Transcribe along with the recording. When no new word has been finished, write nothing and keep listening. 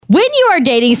are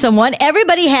dating someone,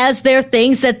 everybody has their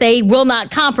things that they will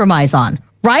not compromise on,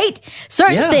 right?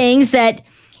 Certain things that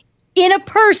in a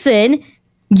person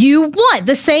you want,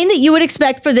 the same that you would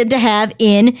expect for them to have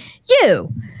in you.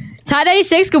 It's Hot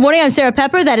 96. Good morning. I'm Sarah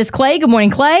Pepper. That is Clay. Good morning,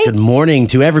 Clay. Good morning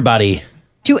to everybody.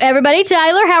 To everybody.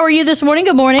 Tyler, how are you this morning?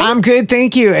 Good morning. I'm good,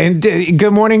 thank you. And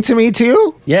good morning to me,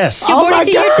 too? Yes. Good morning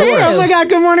to you, too. Oh, my God.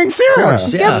 Good morning, Sarah.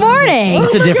 Good morning.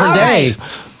 It's a different day.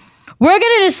 We're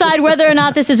going to decide whether or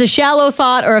not this is a shallow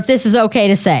thought or if this is okay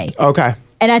to say. Okay.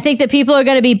 And I think that people are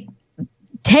going to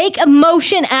take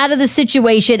emotion out of the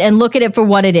situation and look at it for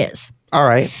what it is. All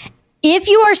right. If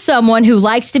you are someone who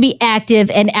likes to be active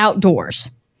and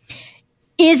outdoors,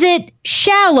 is it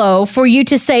shallow for you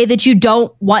to say that you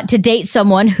don't want to date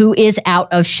someone who is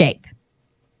out of shape?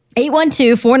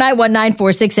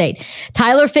 812-491-9468.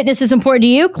 Tyler, fitness is important to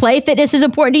you. Clay, fitness is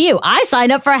important to you. I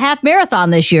signed up for a half marathon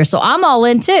this year, so I'm all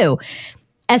in too.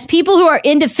 As people who are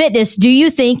into fitness, do you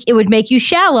think it would make you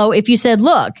shallow if you said,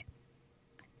 look,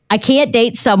 I can't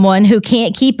date someone who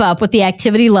can't keep up with the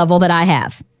activity level that I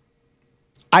have?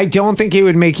 I don't think it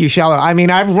would make you shallow. I mean,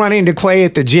 I've run into Clay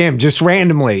at the gym just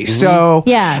randomly. So,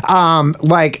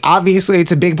 obviously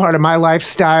it's a big part of my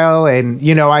lifestyle. And,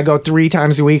 I go 3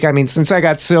 times a week. I mean, since I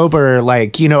got sober, I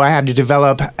had to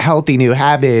develop healthy new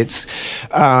habits.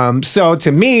 So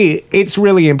to me, it's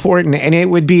really important. And it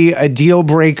would be a deal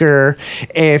breaker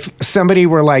if somebody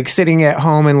were sitting at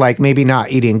home and maybe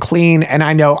not eating clean. And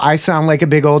I know I sound like a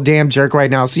big old damn jerk right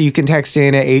now. So you can text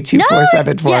in at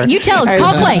 82474. Yeah, you tell him.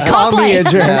 Call Clay. Call Clay.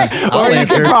 Or you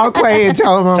can call Clay and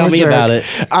tell him I'm Tell me jerk. about it.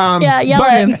 Yell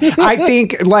at him. I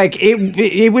think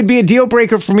it would be a deal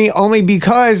breaker for me only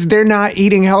because they're not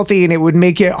eating healthy, and it would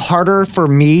make it harder for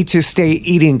me to stay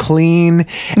eating clean.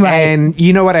 Right. And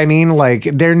you know what I mean?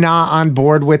 They're not on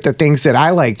board with the things that I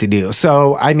like to do.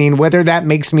 So, I mean, whether that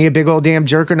makes me a big old damn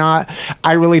jerk or not,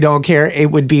 I really don't care.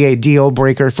 It would be a deal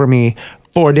breaker for me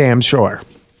for damn sure.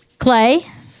 Clay?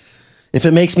 If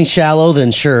it makes me shallow,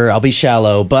 then sure, I'll be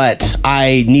shallow. But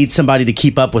I need somebody to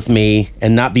keep up with me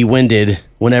and not be winded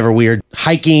whenever we're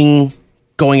hiking,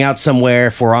 going out somewhere,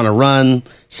 if we're on a run.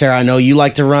 Sarah, I know you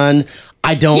like to run.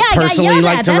 I don't personally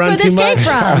like to run too much.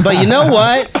 But you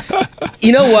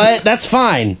know what? That's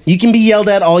fine. You can be yelled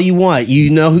at all you want. You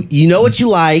know what you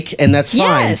like, and that's fine.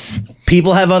 Yes.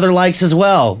 People have other likes as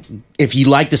well. If you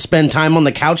like to spend time on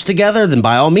the couch together, then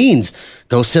by all means,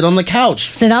 go sit on the couch.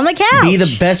 Sit on the couch. Be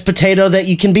the best potato that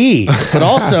you can be. But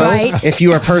also, Right. if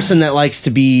you are a person that likes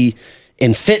to be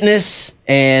in fitness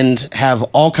and have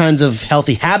all kinds of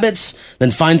healthy habits,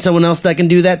 then find someone else that can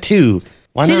do that too.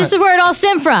 Why See, not? this is where it all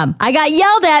stemmed from. I got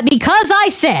yelled at because I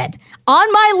said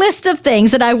on my list of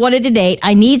things that I wanted to date,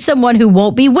 I need someone who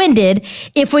won't be winded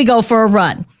if we go for a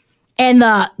run. And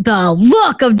the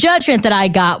look of judgment that I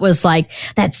got was like,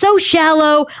 that's so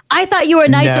shallow. I thought you were a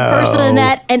nicer person than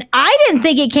that. And I didn't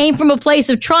think it came from a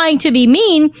place of trying to be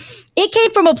mean. It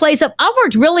came from a place of, I've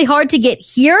worked really hard to get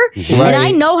here. Right. And I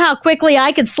know how quickly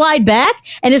I could slide back.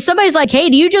 And if somebody's like, hey,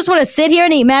 do you just want to sit here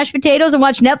and eat mashed potatoes and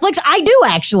watch Netflix? I do,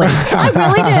 actually. I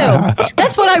really do.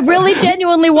 That's what I really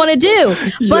genuinely want to do.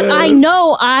 But I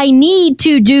know I need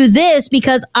to do this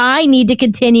because I need to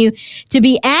continue to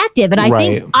be active. And I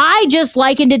think I just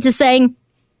likened it to saying,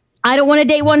 I don't want to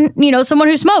date someone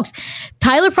who smokes.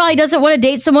 Tyler probably doesn't want to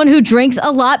date someone who drinks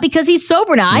a lot because he's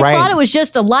sober now. I thought it was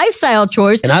just a lifestyle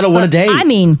choice. And I don't want to date. I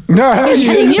mean, you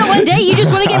don't want to date. You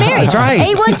just want to get married. That's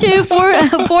right.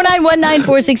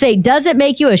 812-491-9468. Does it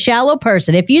make you a shallow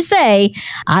person? If you say,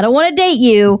 I don't want to date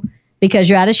you because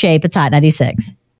you're out of shape, it's Hot 96.